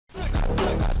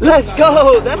Let's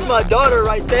go! That's my daughter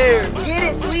right there. Get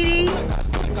it, sweetie?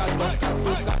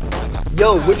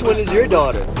 Yo, which one is your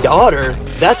daughter? Daughter?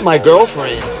 That's my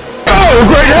girlfriend. Oh,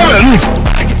 great heavens!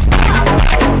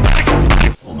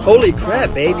 Holy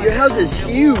crap, babe, your house is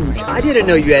huge. I didn't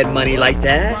know you had money like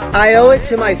that. I owe it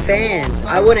to my fans.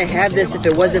 I wouldn't have this if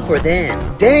it wasn't for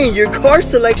them. Dang, your car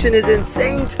selection is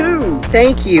insane too.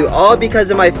 Thank you, all because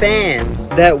of my fans.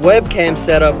 That webcam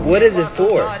setup, what is it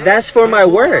for? That's for my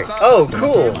work. Oh,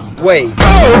 cool. Wait.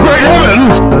 Oh, great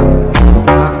heavens!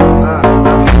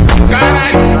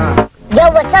 Yo,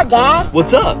 what's up, Dad?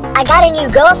 What's up? I got a new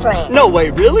girlfriend. No way,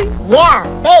 really? Yeah,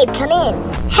 babe, come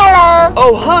in. Hello.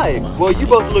 Oh, hi. Well, you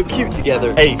both look cute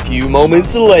together. A few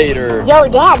moments later. Yo,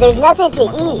 Dad, there's nothing to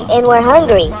eat, and we're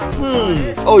hungry.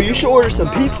 Oh, you should order some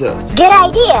pizza. Good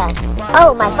idea.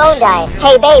 Oh, my phone died.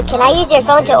 Hey, babe, can I use your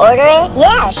phone to order it?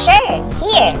 Yeah, sure.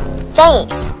 Here.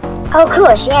 Thanks. Oh,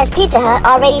 cool. She has Pizza Hut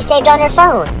already saved on her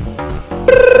phone.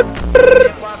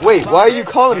 Wait, why are you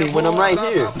calling me when I'm right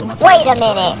here? Wait a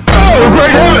minute. Oh,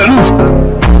 great heavens!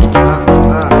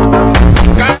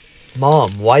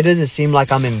 Mom, why does it seem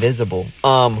like I'm invisible?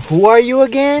 Who are you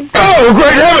again? Oh,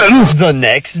 great heavens! The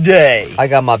next day. I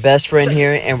got my best friend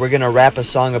here, and we're gonna rap a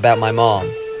song about my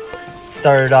mom.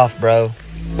 Start it off, bro.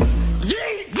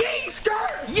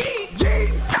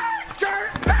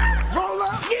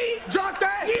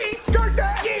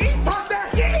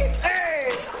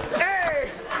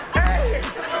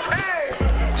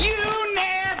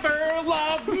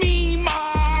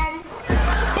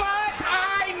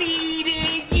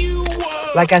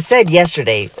 Like I said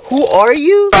yesterday, who are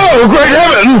you? Oh, great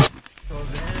heavens!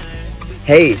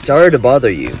 Hey, sorry to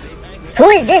bother you. Who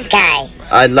is this guy?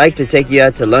 I'd like to take you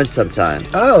out to lunch sometime.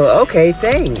 Oh, okay,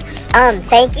 thanks.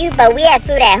 Thank you, but we have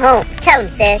food at home. Tell him,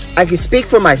 sis. I can speak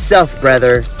for myself,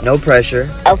 brother. No pressure.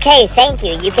 Okay, thank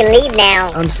you. You can leave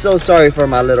now. I'm so sorry for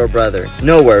my little brother.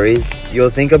 No worries. You'll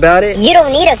think about it? You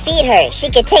don't need to feed her. She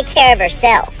can take care of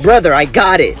herself. Brother, I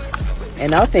got it.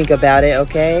 And I'll think about it,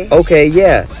 okay? Okay,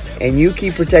 yeah. And you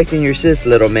keep protecting your sis,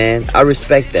 little man. I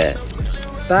respect that.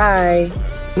 Bye.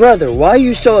 Brother, why are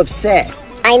you so upset?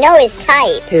 I know his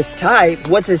type. His type?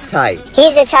 What's his type?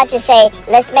 He's the type to say,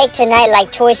 let's make tonight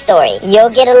like Toy Story. You'll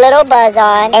get a little Buzz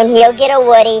on, and he'll get a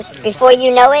Woody. Before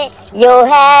you know it, you'll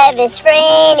have his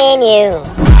friend in you.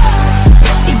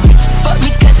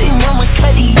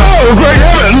 Oh, great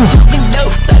heavens!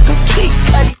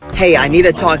 Hey, I need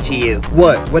to talk to you.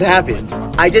 What? What happened?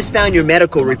 I just found your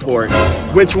medical report.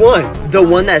 Which one? The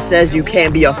one that says you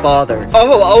can't be a father.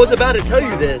 Oh, I was about to tell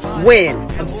you this. When?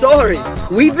 I'm sorry.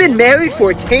 We've been married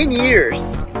for 10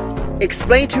 years.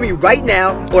 Explain to me right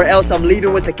now, or else I'm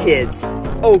leaving with the kids.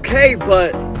 Okay,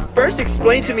 but first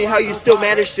explain to me how you still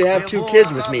managed to have 2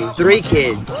 kids with me. 3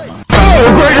 kids. Oh,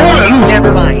 great heavens!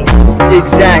 Never mind.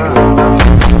 Exactly.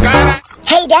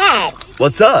 Hey, Dad.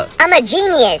 What's up? I'm a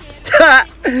genius.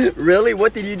 Really?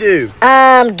 What did you do?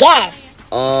 Guess.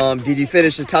 Did you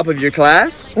finish the top of your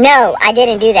class? No, I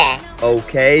didn't do that.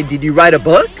 Okay, did you write a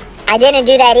book? I didn't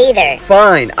do that either.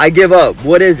 Fine, I give up.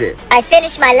 What is it? I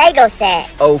finished my Lego set.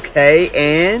 Okay,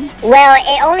 and? Well,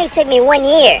 it only took me 1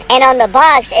 year. And on the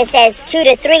box, it says 2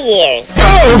 to 3 years.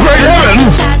 Oh, great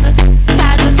heavens!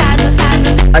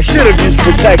 I should have used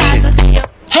protection.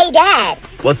 Hey, Dad.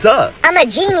 What's up? I'm a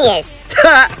genius.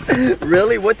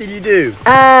 Really? What did you do?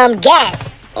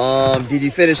 Guess. Did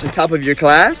you finish the top of your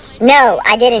class? No,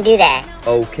 I didn't do that.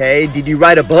 Okay, did you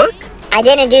write a book? I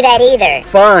didn't do that either.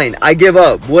 Fine, I give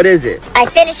up. What is it? I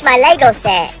finished my Lego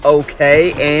set.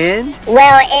 Okay, and?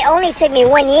 Well, it only took me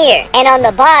 1 year. And on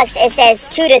the box, it says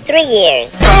 2 to 3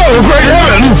 years. Oh, great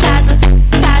heavens!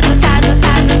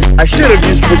 I should have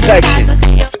used protection.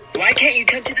 Why can't you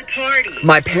come to the party?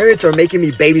 My parents are making me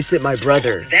babysit my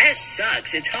brother. That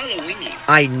sucks. It's Halloween.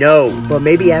 I know, but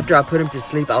maybe after I put him to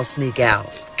sleep, I'll sneak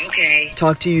out. Okay.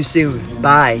 Talk to you soon.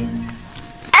 Bye.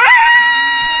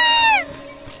 Ah!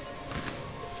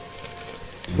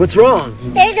 What's wrong?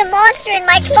 There's a monster in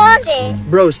my closet.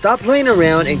 Bro, stop playing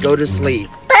around and go to sleep.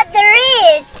 But there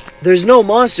is. There's no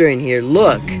monster in here.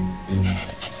 Look.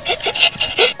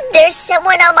 There's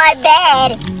someone on my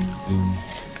bed.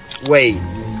 Wait.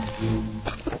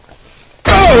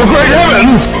 Oh, great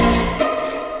heavens!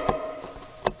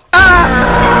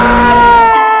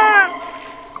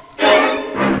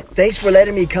 Thanks for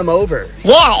letting me come over.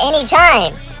 Yeah,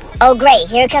 anytime. Oh, great.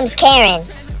 Here comes Karen.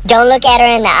 Don't look at her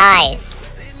in the eyes.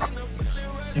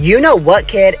 You know what,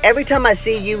 kid? Every time I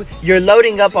see you, you're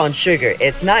loading up on sugar.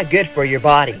 It's not good for your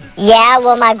body. Yeah,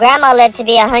 well, my grandma lived to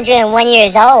be 101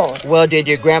 years old. Well, did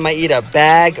your grandma eat a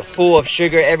bag full of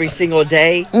sugar every single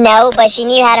day? No, but she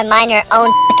knew how to mind her own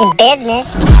fucking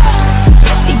business.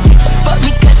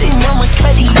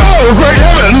 Oh, great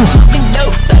heavens!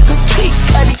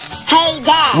 Hey,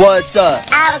 Dad. What's up?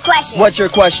 I have a question. What's your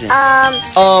question?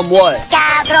 What?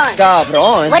 Cabron.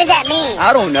 Cabron? What does that mean?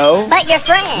 I don't know. But your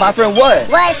friend. My friend what?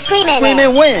 Was screaming.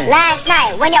 Screaming when? Last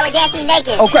night when y'all were dancing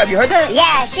naked. Oh crap, you heard that?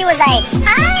 Yeah, she was like,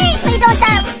 ay, please don't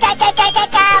stop.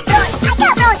 Cabron.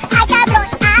 Ay, cabron.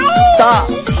 Ay. Stop.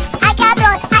 Ay,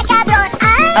 cabron. Ay, cabron.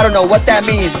 Ay. I don't know what that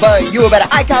means, but you better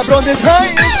ay cabron this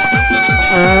time.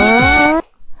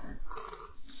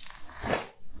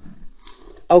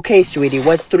 Okay, sweetie,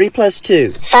 what's 3 plus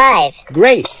 2? 5.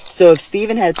 Great. So if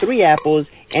Steven had 3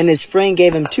 apples and his friend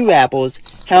gave him 2 apples,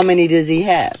 how many does he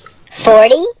have?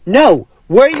 40? No.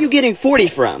 Where are you getting 40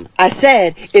 from? I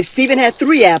said if Steven had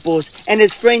 3 apples and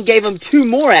his friend gave him 2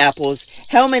 more apples,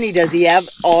 how many does he have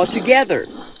altogether?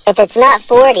 If it's not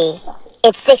 40,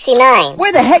 it's 69.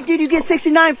 Where the heck did you get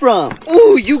 69 from?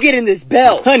 Ooh, you getting this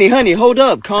belt. Honey, hold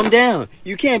up. Calm down.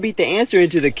 You can't beat the answer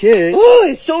into the kid. Ooh,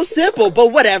 it's so simple,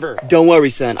 but whatever. Don't worry,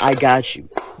 son. I got you.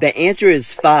 The answer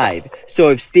is 5. So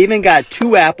if Steven got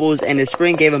 2 apples and his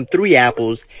friend gave him 3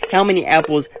 apples, how many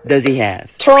apples does he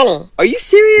have? 20. Are you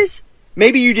serious?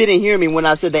 Maybe you didn't hear me when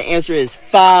I said the answer is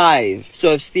 5.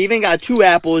 So if Steven got 2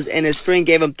 apples and his friend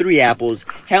gave him 3 apples,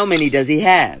 how many does he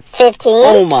have? 15.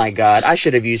 Oh my god, I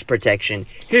should have used protection.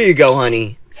 Here you go,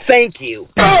 honey. Thank you.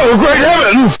 Oh, great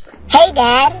heavens! Hey,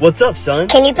 Dad. What's up, son?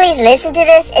 Can you please listen to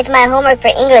this? It's my homework for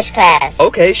English class.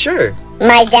 Okay, sure.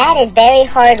 My dad is very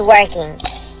hardworking.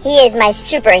 He is my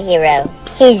superhero.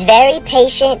 He's very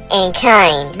patient and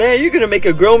kind. Man, you're gonna make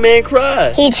a grown man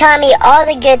cry. He taught me all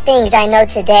the good things I know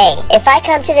today. If I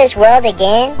come to this world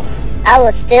again, I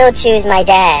will still choose my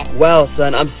dad. Wow,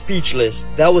 son, I'm speechless.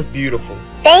 That was beautiful.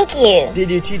 Thank you.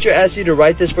 Did your teacher ask you to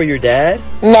write this for your dad?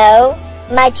 No,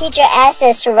 my teacher asked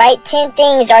us to write 10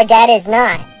 things our dad is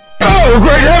not. Oh,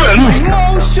 great heavens!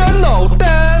 Emotional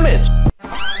damage.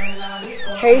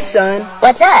 Hey, son,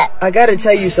 What's up? I gotta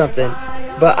tell you something,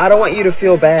 but I don't want you to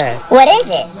feel bad. What is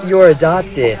it? You're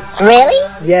adopted.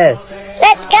 Really? Yes.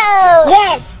 Let's go!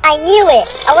 Yes, I knew it.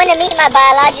 I want to meet my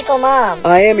biological mom.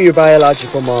 I am your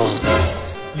biological mom.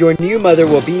 Your new mother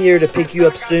will be here to pick you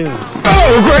up soon.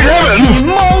 Oh, great heavens!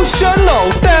 Emotional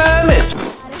damage.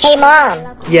 Hey,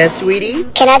 Mom, Yes, sweetie?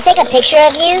 can I take a picture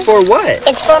of you? For what?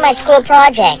 It's for my school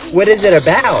project. What is it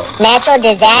about? Natural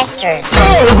disaster.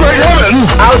 Oh, great heavens!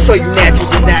 I'll show you natural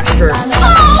disaster.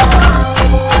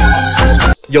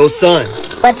 Yo, son,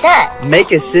 What's up?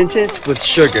 make a sentence with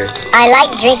sugar. I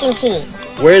like drinking tea.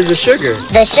 Where's the sugar?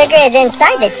 The sugar is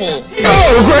inside the tea.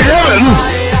 Oh, great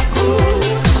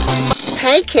heavens!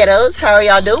 Hey, kiddos, how are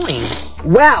y'all doing?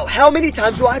 Wow, how many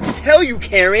times do I have to tell you,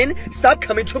 Karen? Stop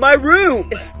coming to my room,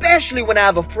 especially when I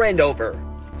have a friend over.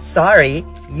 Sorry,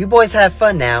 you boys have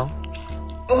fun now.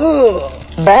 Ugh.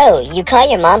 Bro, you call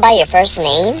your mom by your first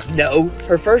name? No,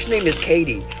 her first name is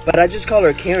Katie, but I just call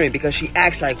her Karen because she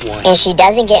acts like one. And she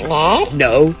doesn't get mad?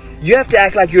 No, you have to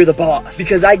act like you're the boss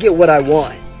because I get what I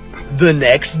want. The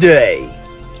next day.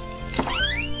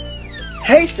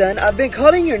 Hey, son, I've been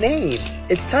calling your name.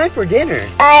 It's time for dinner.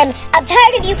 I'm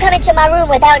tired of you coming to my room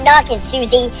without knocking,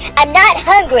 Susie. I'm not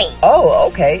hungry. Oh,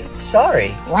 okay.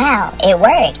 Sorry. Wow, it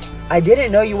worked. I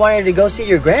didn't know you wanted to go see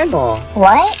your grandma.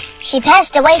 What? She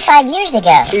passed away 5 years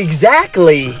ago.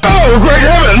 Exactly. Oh, great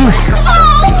heavens!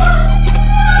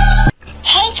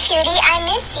 Hey, cutie, I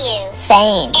miss you.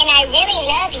 Same. And I really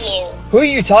love you. Who are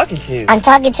you talking to? I'm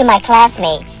talking to my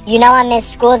classmate. You know I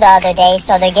missed school the other day,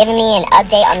 so they're giving me an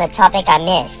update on the topic I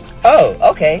missed. Oh,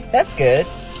 okay. That's good.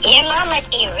 Your mom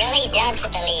must be really dumb to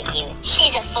believe you.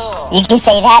 She's a fool. You can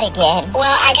say that again. Well,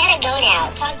 I gotta go now.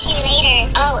 Talk to you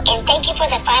later. Oh, and thank you for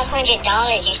the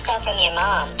 $500 you stole from your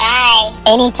mom. Bye.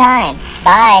 Anytime.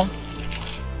 Bye.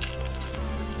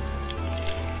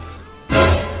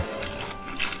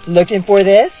 Looking for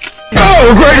this?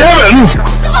 Oh, great heavens!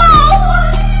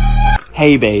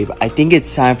 Hey, babe, I think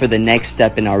it's time for the next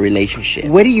step in our relationship.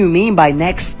 What do you mean by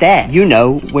next step? You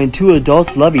know, when two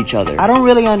adults love each other. I don't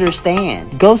really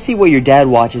understand. Go see what your dad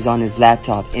watches on his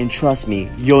laptop, and trust me,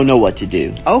 you'll know what to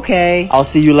do. Okay, I'll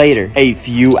see you later. A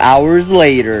few hours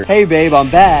later. Hey, babe, I'm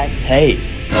back. Hey.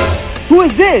 Who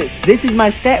is this? This is my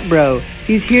step bro.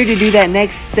 He's here to do that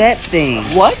next step thing.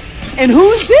 What? And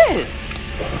who is this?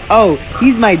 Oh,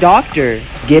 he's my doctor.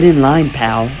 Get in line,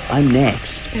 pal. I'm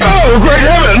next. Oh, great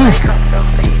heavens!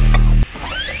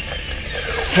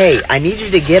 Hey, I need you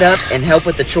to get up and help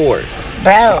with the chores.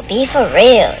 Bro, be for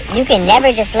real. You can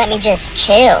never just let me just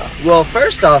chill. Well,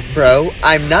 first off, bro,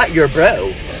 I'm not your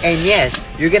bro. And yes,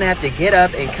 you're gonna have to get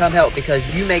up and come help because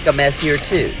you make a mess here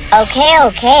too. Okay,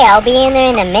 I'll be in there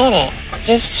in a minute.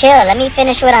 Just chill. Let me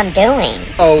finish what I'm doing.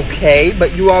 Okay,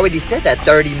 but you already said that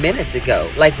 30 minutes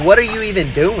ago. Like, what are you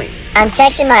even doing? I'm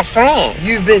texting my friend.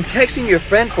 You've been texting your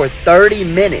friend for 30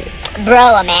 minutes.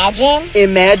 Bro, imagine.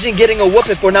 Imagine getting a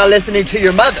whooping for not listening to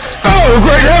your mother. Oh,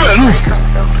 great heavens!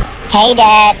 Hey,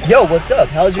 Dad. Yo, what's up?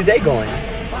 How's your day going?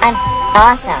 I'm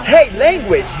awesome. Hey,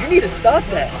 language! You need to stop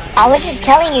that. I was just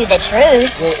telling you the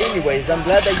truth. Well, anyways, I'm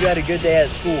glad that you had a good day at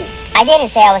school. I didn't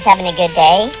say I was having a good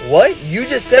day. What? You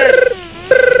just said...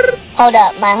 Hold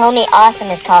up, my homie Awesome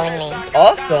is calling me.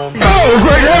 Awesome. Oh,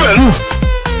 great heavens!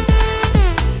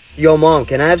 Yo, Mom,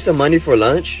 can I have some money for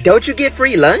lunch? Don't you get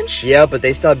free lunch? Yeah, but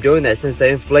they stopped doing that since the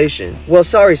inflation. Well,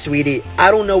 sorry, sweetie. I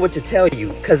don't know what to tell you,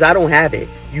 because I don't have it.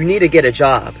 You need to get a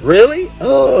job. Really?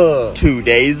 Ugh. 2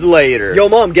 days later. Yo,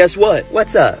 Mom, guess what?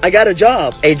 What's up? I got a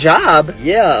job. A job?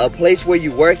 Yeah, a place where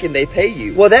you work and they pay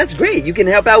you. Well, that's great. You can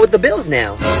help out with the bills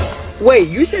now. Wait,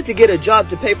 you said to get a job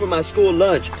to pay for my school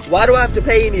lunch. Why do I have to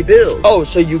pay any bills? Oh,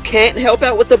 so you can't help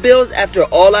out with the bills after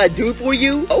all I do for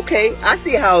you? Okay, I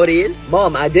see how it is.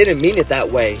 Mom, I didn't mean it that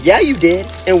way. Yeah, you did.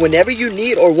 And whenever you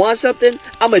need or want something,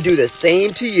 I'm gonna do the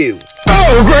same to you.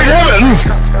 Oh, great heavens!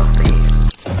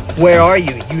 Where are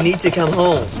you? You need to come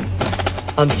home.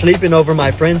 I'm sleeping over my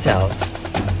friend's house.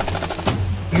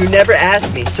 You never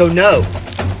asked me, so no.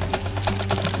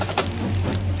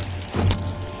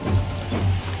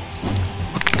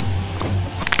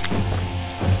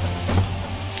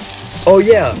 Oh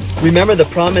yeah, remember the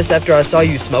promise after I saw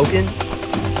you smoking?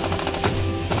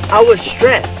 I was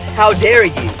stressed, how dare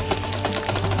you?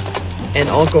 And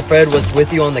Uncle Fred was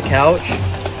with you on the couch?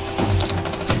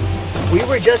 We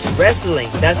were just wrestling,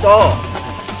 that's all.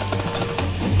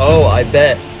 Oh, I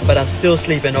bet, but I'm still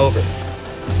sleeping over.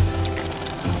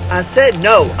 I said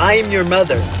no, I am your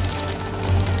mother.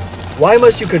 Why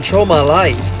must you control my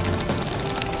life?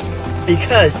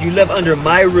 Because you live under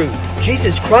my roof.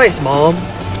 Jesus Christ, Mom.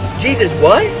 Jesus,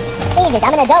 what? Jesus,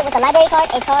 I'm an adult with a library card,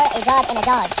 a car, a job, and a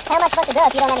dog. How am I supposed to grow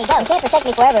if you don't let me go? You can't protect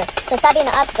me forever, so stop being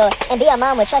an obstacle and be a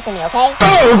mom with trust in me, okay?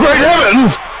 Oh, great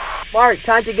heavens! Mark,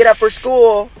 time to get up for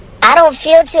school. I don't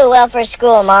feel too well for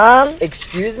school, Mom.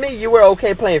 Excuse me? You were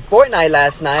okay playing Fortnite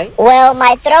last night. Well,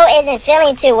 my throat isn't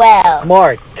feeling too well.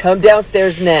 Mark, come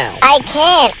downstairs now. I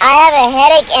can't. I have a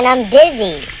headache and I'm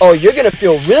dizzy. Oh, you're gonna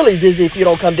feel really dizzy if you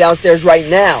don't come downstairs right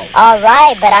now.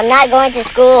 Alright, but I'm not going to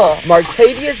school.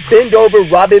 Martavius Bend Over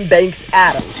Robin Banks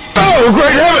Adams. Oh,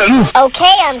 great heavens!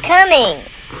 Okay, I'm coming.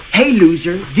 Hey,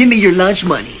 loser, give me your lunch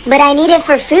money. But I need it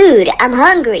for food. I'm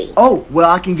hungry. Oh, well,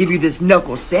 I can give you this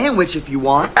knuckle sandwich if you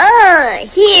want.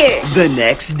 Here. The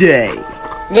next day.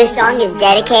 This song is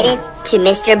dedicated to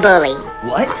Mr. Bully.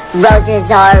 What?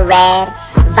 Roses are red,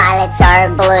 violets are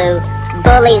blue.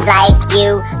 Bullies like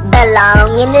you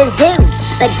belong in the zoo.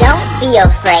 But don't be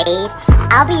afraid,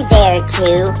 I'll be there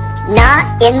too.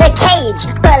 Not in the cage,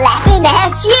 but laughing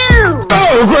at you.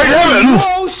 Oh, great heavens!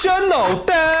 Emotional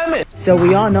damage. So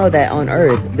we all know that on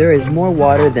Earth, there is more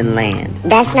water than land.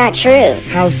 That's not true.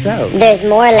 How so? There's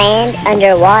more land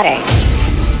underwater.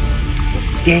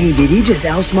 Dang, did he just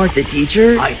outsmart the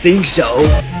teacher? I think so.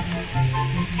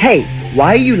 Hey,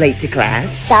 why are you late to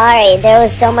class? Sorry, there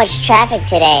was so much traffic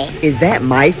today. Is that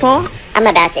my fault? I'm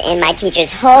about to end my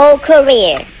teacher's whole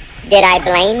career. Did I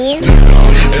blame you?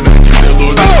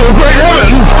 Oh, great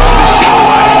heavens!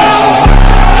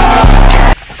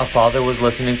 A father was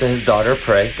listening to his daughter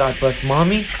pray. God bless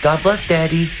mommy, God bless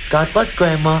daddy, God bless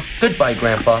grandma. Goodbye,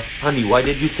 grandpa. Honey, why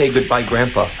did you say goodbye,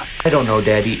 grandpa? I don't know,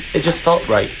 daddy. It just felt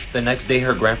right. The next day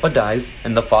her grandpa dies,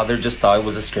 and the father just thought it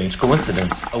was a strange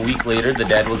coincidence. A week later, the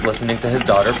dad was listening to his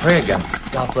daughter pray again.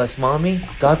 God bless mommy,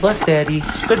 God bless daddy,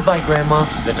 goodbye, grandma.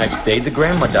 The next day, the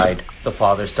grandma died. The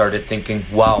father started thinking,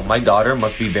 wow, my daughter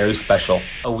must be very special.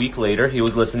 A week later, he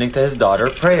was listening to his daughter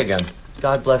pray again.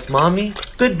 God bless mommy,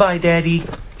 goodbye, daddy.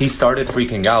 He started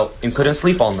freaking out and couldn't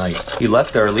sleep all night. He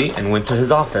left early and went to his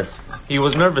office. He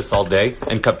was nervous all day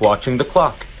and kept watching the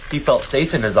clock. He felt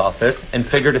safe in his office and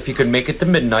figured if he could make it to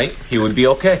midnight, he would be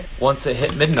okay. Once it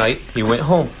hit midnight, he went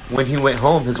home. When he went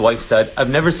home, his wife said, I've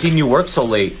never seen you work so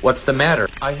late. What's the matter?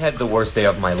 I had the worst day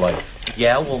of my life.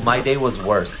 Yeah, well, my day was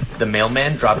worse. The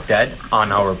mailman dropped dead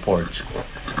on our porch.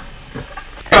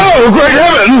 Oh, great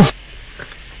heavens!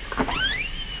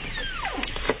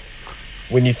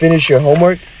 When you finish your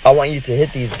homework, I want you to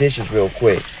hit these dishes real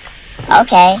quick.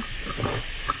 Okay.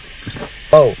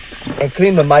 Oh, and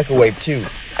clean the microwave too,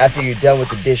 after you're done with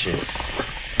the dishes.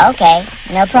 Okay,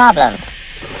 no problem.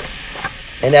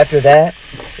 And after that,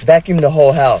 vacuum the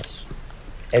whole house.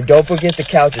 And don't forget the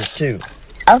couches too.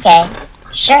 Okay,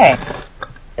 sure.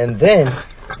 And then,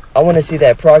 I want to see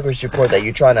that progress report that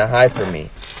you're trying to hide from me,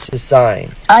 to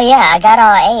sign. Oh yeah, I got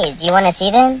all A's. You want to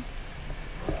see them?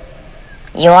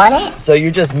 You want it? So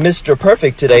you're just Mr.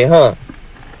 Perfect today, huh?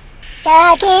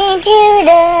 Talking to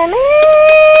the moon.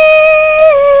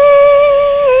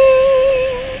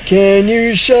 Can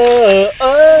you shut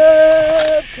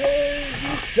up? 'Cause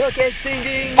you suck at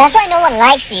singing. That's why no one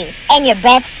likes you, and your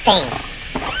breath stinks.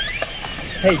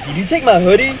 Hey, did you take my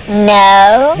hoodie?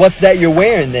 No. What's that you're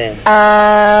wearing then?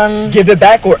 Give it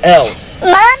back or else.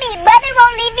 Mommy, brother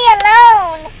won't leave me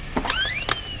alone.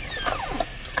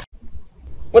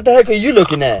 What the heck are you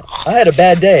looking at? I had a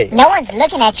bad day. No one's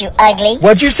looking at you, ugly.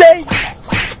 What'd you say?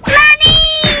 Mommy!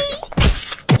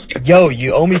 Yo,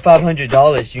 you owe me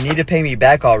 $500. You need to pay me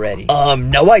back already.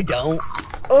 No I don't.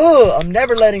 Oh, I'm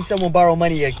never letting someone borrow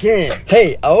money again.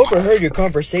 Hey, I overheard your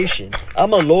conversation.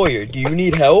 I'm a lawyer. Do you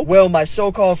need help? Well, my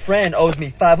so-called friend owes me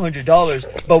 $500,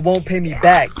 but won't pay me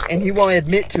back, and he won't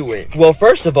admit to it. Well,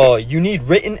 first of all, you need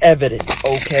written evidence.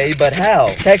 Okay, but how?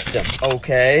 Text him.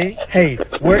 Okay. Hey,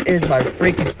 where is my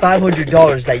freaking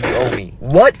 $500 that you owe me?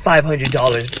 What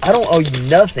 $500? I don't owe you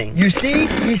nothing. You see,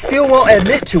 he still won't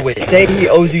admit to it. Say he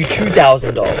owes you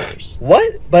 $2,000.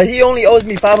 What? But he only owes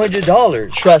me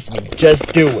 $500. Trust me, just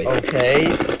do it, okay?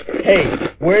 Hey,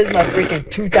 where's my freaking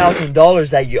 $2,000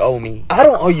 that you owe me? I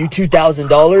don't owe you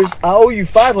 $2,000. I owe you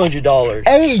 $500.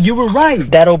 Hey, you were right.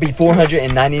 That'll be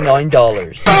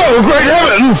 $499. Oh, great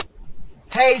heavens!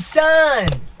 Hey, son.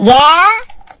 Yeah?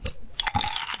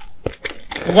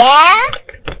 Yeah?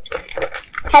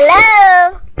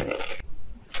 Hello?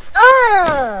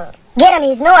 Get him,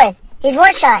 he's north. He's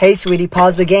one shot. Hey, sweetie,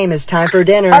 pause the game. It's time for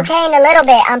dinner. Okay, in a little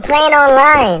bit. I'm playing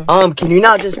online. Can you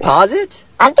not just pause it?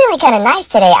 I'm feeling kind of nice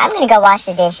today. I'm gonna go wash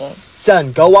the dishes.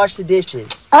 Son, go wash the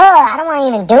dishes. I don't want to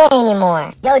even do it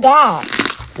anymore. Yo, Dad.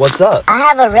 What's up? I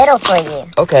have a riddle for you.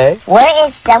 Okay. Where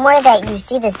is somewhere that you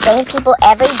see the same people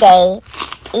every day,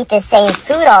 eat the same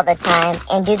food all the time,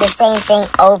 and do the same thing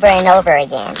over and over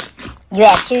again? You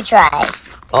have 2 tries.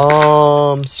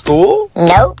 School?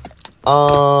 Nope.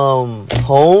 Home?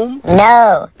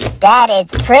 No. Dad,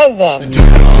 it's prison.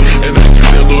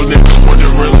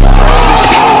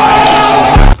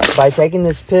 By taking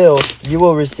this pill, you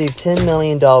will receive $10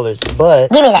 million,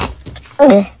 but... Give me that.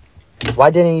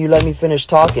 Why didn't you let me finish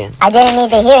talking? I didn't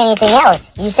need to hear anything else.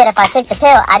 You said if I took the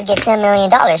pill, I'd get $10 million.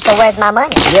 So where's my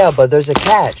money? Yeah, but there's a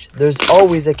catch. There's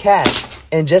always a catch.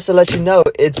 And just to let you know,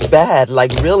 it's bad,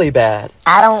 like really bad.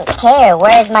 I don't care.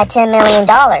 Where's my $10 million?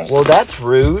 Well, that's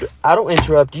rude. I don't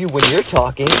interrupt you when you're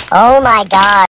talking. Oh my God.